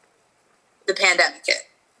the pandemic hit.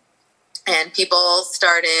 And people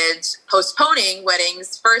started postponing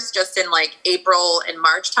weddings first just in like April and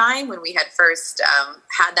March time when we had first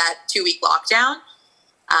had that 2-week lockdown.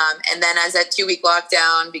 And then as that 2-week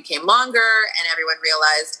lockdown became longer and everyone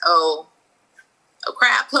realized, oh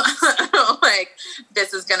crap, like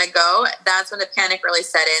this is going to go, that's when the panic really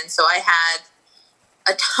set in. So I had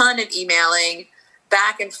a ton of emailing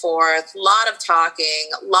back and forth, a lot of talking,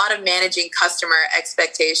 a lot of managing customer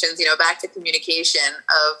expectations, back to communication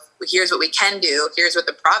of here's what we can do. Here's what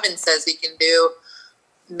the province says we can do.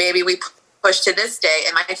 Maybe we push to this day.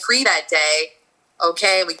 Am I free that day?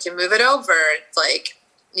 Okay, we can move it over. It's like,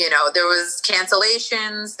 there was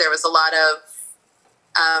cancellations. There was a lot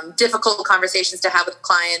of difficult conversations to have with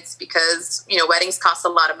clients because, weddings cost a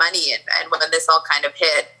lot of money. And when this all kind of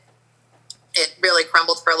hit, it really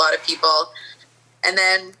crumbled for a lot of people. And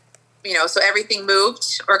then, so everything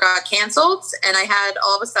moved or got canceled. And I had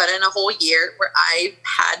all of a sudden a whole year where I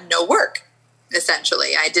had no work,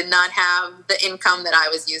 essentially. I did not have the income that I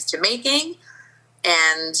was used to making.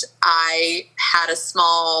 and I had a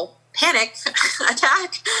small panic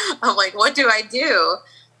attack of like, what do I do?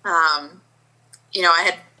 I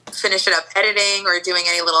had finished it up editing or doing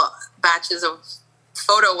any little batches of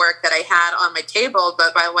photo work that I had on my table.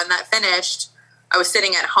 But by when that finished, I was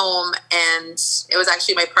sitting at home, and it was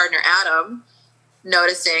actually my partner, Adam,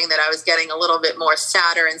 noticing that I was getting a little bit more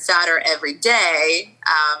sadder and sadder every day,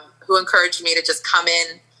 who encouraged me to just come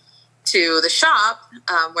in to the shop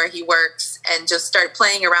where he works and just start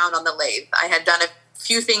playing around on the lathe. I had done a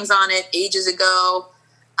few things on it ages ago.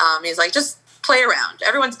 He's like, just play around.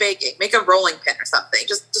 Everyone's baking. Make a rolling pin or something.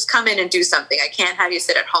 Just come in and do something. I can't have you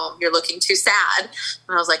sit at home. You're looking too sad. And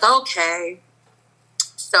I was like, okay.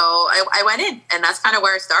 So I went in, and that's kind of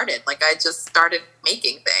where I started. Like, I just started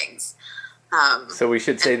making things. So we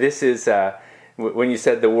should say this is, when you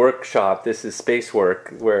said the workshop, this is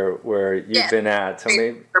Spacework where you've been at. So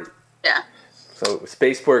maybe, yeah. So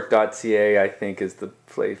spacework.ca, I think, is the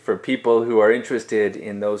place for people who are interested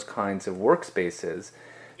in those kinds of workspaces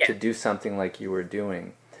to do something like you were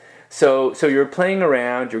doing. So you're playing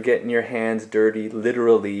around, you're getting your hands dirty,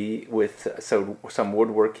 literally, with some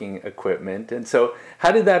woodworking equipment. And so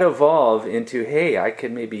how did that evolve into, hey, I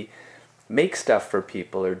could maybe make stuff for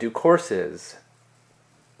people or do courses?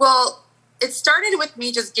 Well, it started with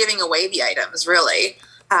me just giving away the items, really.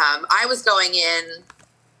 I was going in,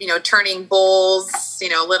 turning bowls, I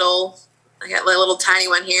got a little tiny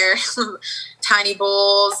one here, tiny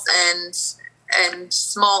bowls and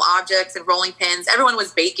small objects and rolling pins. Everyone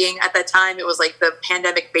was baking at that time. It was like the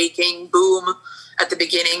pandemic baking boom at the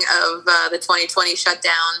beginning of the 2020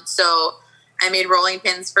 shutdown. So I made rolling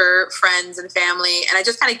pins for friends and family, and I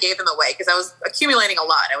just kind of gave them away because I was accumulating a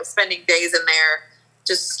lot. I was spending days in there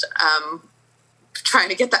just trying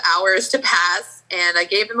to get the hours to pass, and I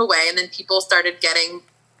gave them away, and then people started getting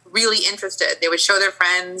really interested. They would show their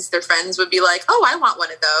friends would be like, oh, I want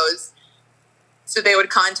one of those. So they would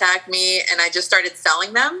contact me, and I just started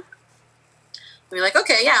selling them. I'd be like,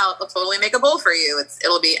 okay, yeah, I'll totally make a bowl for you.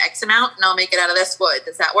 It'll be X amount, and I'll make it out of this wood.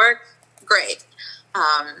 Does that work? Great.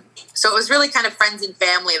 So it was really kind of friends and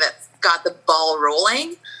family that got the ball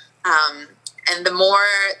rolling. And the more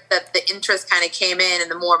that the interest kind of came in,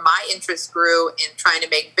 and the more my interest grew in trying to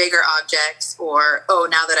make bigger objects, or, oh,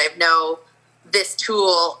 now that I know this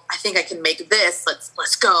tool, I think I can make this.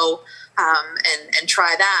 Let's go and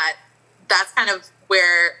try that. That's kind of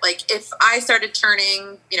where, like, if I started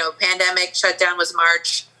turning, pandemic shutdown was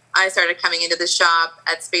March, I started coming into the shop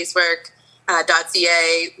at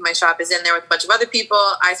Spacework.ca. My shop is in there with a bunch of other people.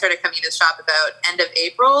 I started coming into the shop about end of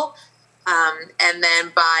April. And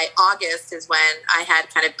then by August is when I had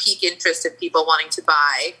kind of peak interest of people wanting to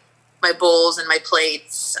buy my bowls and my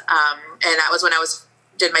plates. And that was when I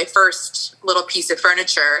did my first little piece of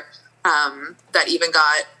furniture that even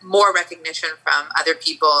got more recognition from other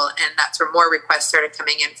people. And that's where more requests started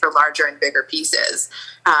coming in for larger and bigger pieces.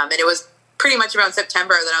 And it was pretty much around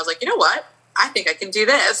September that I was like, you know what? I think I can do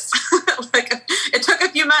this. Like, it took a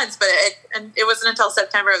few months, but it wasn't until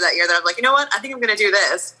September of that year that I was like, you know what? I think I'm going to do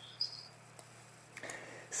this.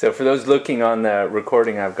 So for those looking on the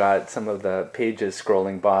recording, I've got some of the pages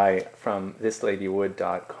scrolling by from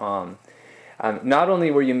thisladywood.com. Not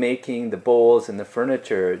only were you making the bowls and the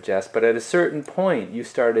furniture, Jess, but at a certain point you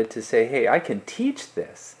started to say, hey, I can teach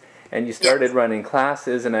this. And you started running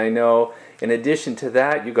classes, and I know in addition to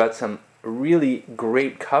that, you got some really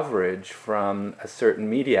great coverage from a certain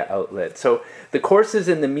media outlet. So the courses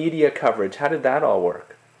and the media coverage, how did that all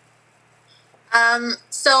work?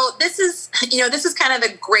 So this is kind of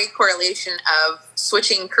the great correlation of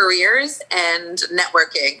switching careers and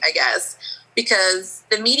networking, I guess, because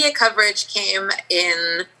the media coverage came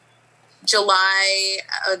in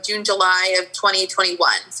June, July of 2021.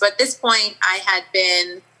 So at this point I had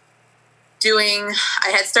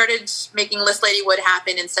started making List Lady Wood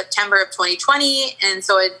happen in September of 2020. And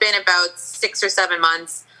so it had been about 6 or 7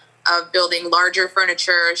 months of building larger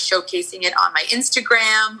furniture, showcasing it on my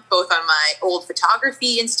Instagram, both on my old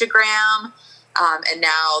photography Instagram, and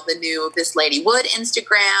now the new This Lady Wood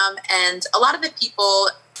Instagram. And a lot of the people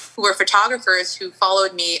who were photographers who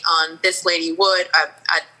followed me on This Lady Wood,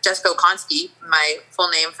 Jessica Okonski, my full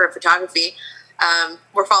name for photography,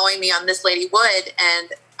 were following me on This Lady Wood.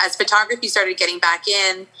 And as photography started getting back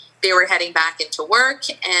in, they were heading back into work.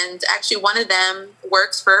 And actually one of them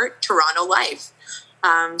works for Toronto Life.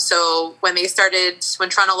 So when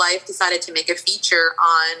Toronto Life decided to make a feature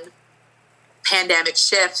on pandemic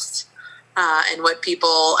shifts and what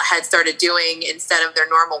people had started doing instead of their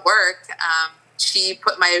normal work, she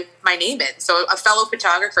put my name in. So a fellow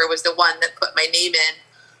photographer was the one that put my name in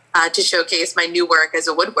to showcase my new work as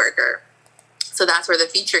a woodworker. So So that's where the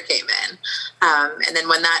feature came in. And then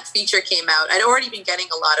when that feature came out, I'd already been getting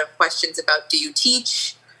a lot of questions about, do you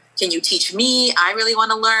teach? Can you teach me? I really want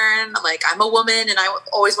to learn. Like, I'm a woman and I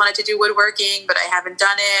always wanted to do woodworking, but I haven't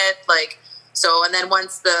done it. Like, so, and then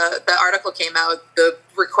once the article came out, the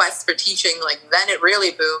requests for teaching, like, then it really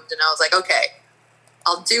boomed. And I was like, okay,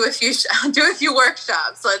 I'll do a few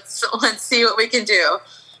workshops. Let's see what we can do.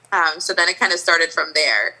 So then it kind of started from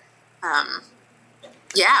there.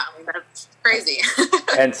 Yeah, that's crazy.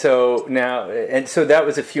 And so that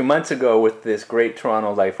was a few months ago with this great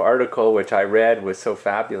Toronto Life article, which I read was so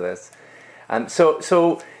fabulous.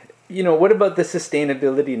 So what about the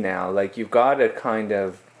sustainability now? Like, you've got a kind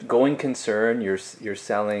of going concern. You're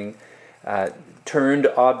selling turned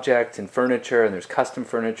objects and furniture, and there's custom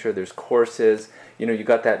furniture, there's courses. You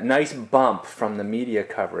got that nice bump from the media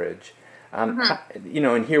coverage.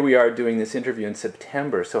 And here we are doing this interview in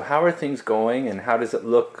September. So how are things going, and how does it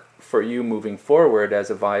look for you moving forward as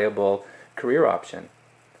a viable career option?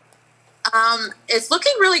 It's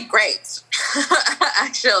looking really great,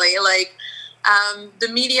 actually. Like, the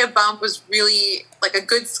media bump was really like a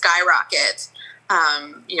good skyrocket.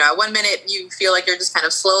 At one minute you feel like you're just kind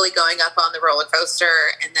of slowly going up on the roller coaster,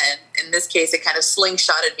 and then in this case it kind of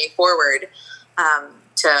slingshotted me forward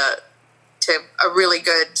to a really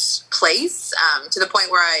good place, to the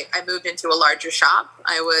point where I moved into a larger shop.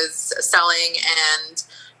 I was selling and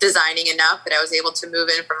designing enough that I was able to move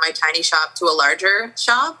in from my tiny shop to a larger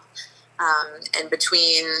shop. And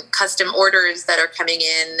between custom orders that are coming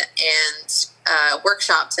in and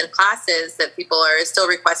workshops and classes that people are still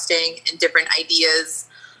requesting, and different ideas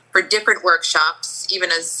for different workshops,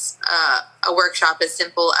 even as a workshop as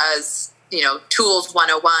simple as, Tools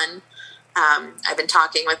 101. I've been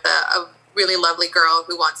talking with a really lovely girl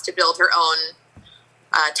who wants to build her own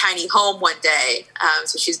tiny home one day.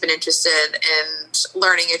 So she's been interested in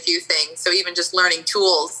learning a few things. So even just learning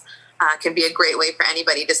tools can be a great way for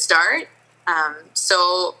anybody to start.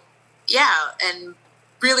 And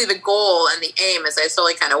really the goal and the aim, as I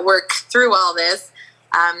slowly kind of work through all this,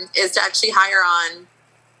 is to actually hire on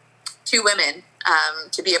 2 women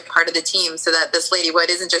to be a part of the team, so that this Lady Wood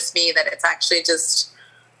isn't just me, that it's actually just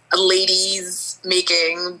ladies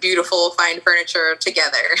making beautiful, fine furniture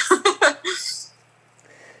together.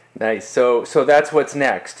 Nice. So that's what's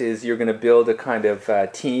next, is you're going to build a kind of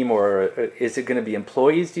team, or is it going to be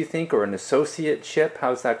employees, do you think, or an associateship?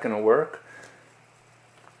 How's that going to work?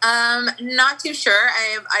 Not too sure.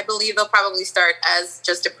 I believe they'll probably start as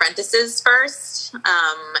just apprentices first,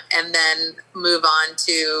 and then move on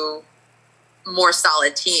to more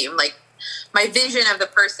solid team. Like, my vision of the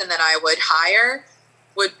person that I would hire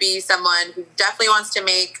would be someone who definitely wants to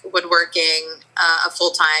make woodworking a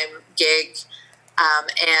full-time gig,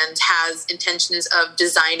 and has intentions of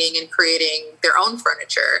designing and creating their own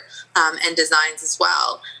furniture and designs as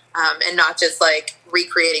well. And not just like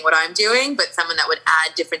recreating what I'm doing, but someone that would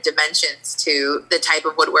add different dimensions to the type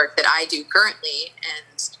of woodwork that I do currently,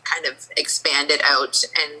 and kind of expand it out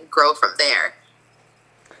and grow from there.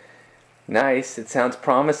 Nice. It sounds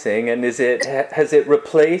promising. And has it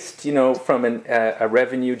replaced, from a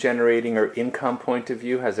revenue generating or income point of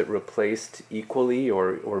view, has it replaced equally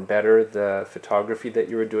or better the photography that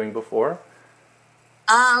you were doing before?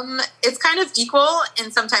 It's kind of equal,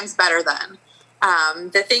 and sometimes better than.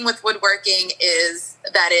 The thing with woodworking is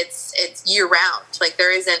that it's year round. Like,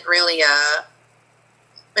 there isn't really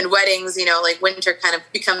in weddings, like winter kind of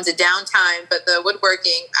becomes a downtime, but the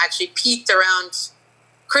woodworking actually peaked around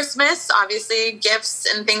Christmas. Obviously, gifts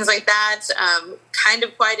and things like that kind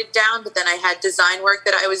of quieted down, but then I had design work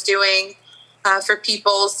that I was doing for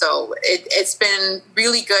people. So it's been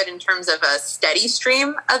really good in terms of a steady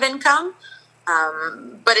stream of income,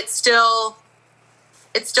 but it's still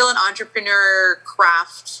an entrepreneur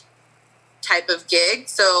craft type of gig.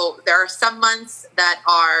 So there are some months that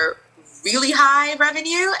are really high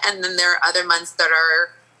revenue, and then there are other months that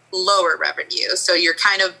are lower revenue. So you're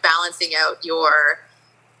kind of balancing out your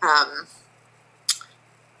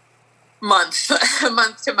month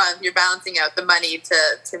to month. You're balancing out the money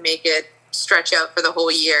to make it stretch out for the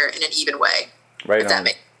whole year in an even way. Right on.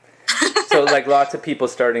 So like lots of people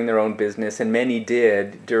starting their own business, and many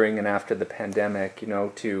did during and after the pandemic,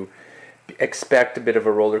 to expect a bit of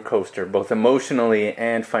a roller coaster, both emotionally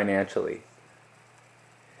and financially.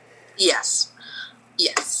 Yes.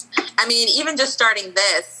 I mean, even just starting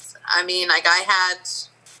this, like I had,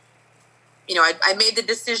 I made the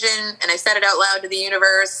decision and I said it out loud to the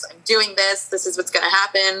universe. I'm doing this. This is what's going to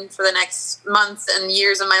happen for the next months and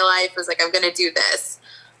years of my life. I was like, I'm going to do this.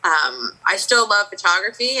 I still love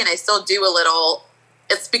photography, and I still do a little.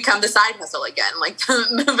 It's become the side hustle again. Like,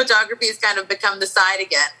 the photography has kind of become the side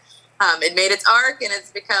again. it made its arc, and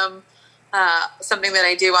it's become something that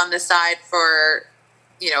I do on the side for,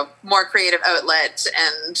 more creative outlet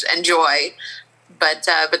and joy. But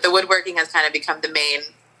the woodworking has kind of become the main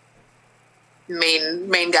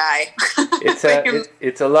guy.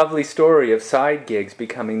 It's a lovely story of side gigs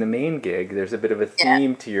becoming the main gig. There's a bit of a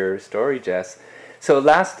theme to your story, Jess. So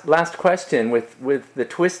last question, with the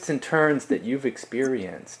twists and turns that you've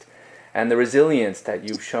experienced and the resilience that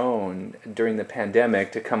you've shown during the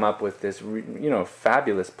pandemic to come up with this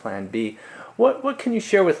fabulous plan B, what can you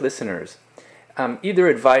share with listeners? Either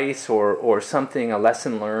advice or something, a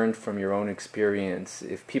lesson learned from your own experience,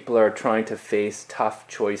 if people are trying to face tough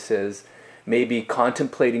choices, maybe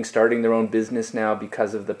contemplating starting their own business now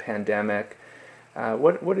because of the pandemic.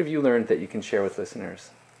 What have you learned that you can share with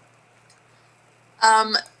listeners?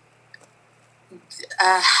 Man,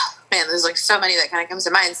 there's like so many that kind of comes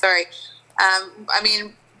to mind. Sorry.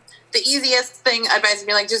 The easiest thing advice would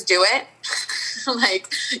be like, just do it.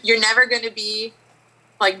 Like, you're never going to be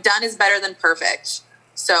like, done is better than perfect.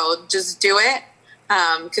 So just do it.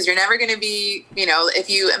 Because you're never going to be, if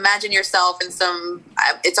you imagine yourself in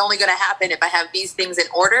it's only going to happen if I have these things in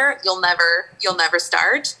order, you'll never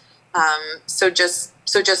start. So just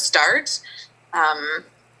start.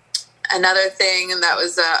 Another thing that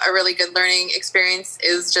was a really good learning experience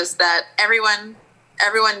is just that everyone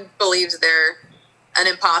believes they're an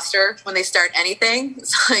imposter when they start anything.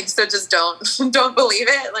 So just don't believe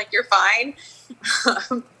it. Like, you're fine.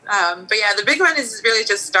 But yeah, the big one is really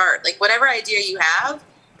just start. Like, whatever idea you have,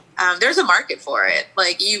 there's a market for it.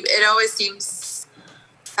 Like, it always seems,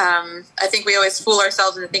 I think we always fool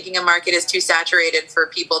ourselves into thinking a market is too saturated for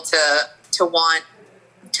people to want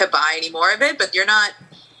to buy any more of it, but they're not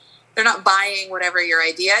buying whatever your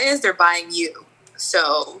idea is, they're buying you.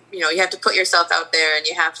 So, you have to put yourself out there, and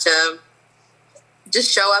you have to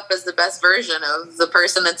just show up as the best version of the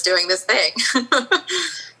person that's doing this thing.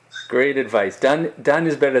 Great advice. Done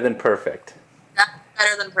is better than perfect. Done is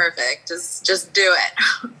better than perfect. Just do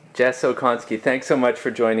it. Jess Okonski, thanks so much for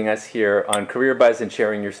joining us here on Career Buzz and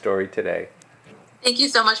sharing your story today. Thank you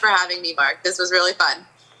so much for having me, Mark. This was really fun.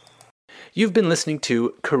 You've been listening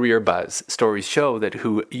to Career Buzz. Stories show that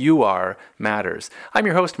who you are matters. I'm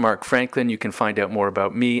your host, Mark Franklin. You can find out more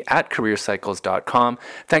about me at careercycles.com.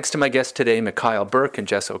 Thanks to my guests today, Mikhail Burke and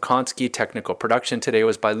Jess Okonski. Technical production today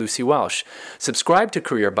was by Lucy Welsh. Subscribe to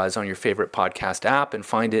Career Buzz on your favorite podcast app and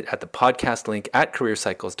find it at the podcast link at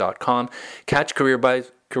careercycles.com. Catch Career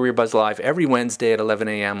Buzz Live every Wednesday at 11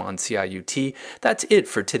 a.m. on CIUT. That's it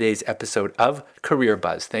for today's episode of Career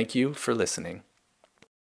Buzz. Thank you for listening.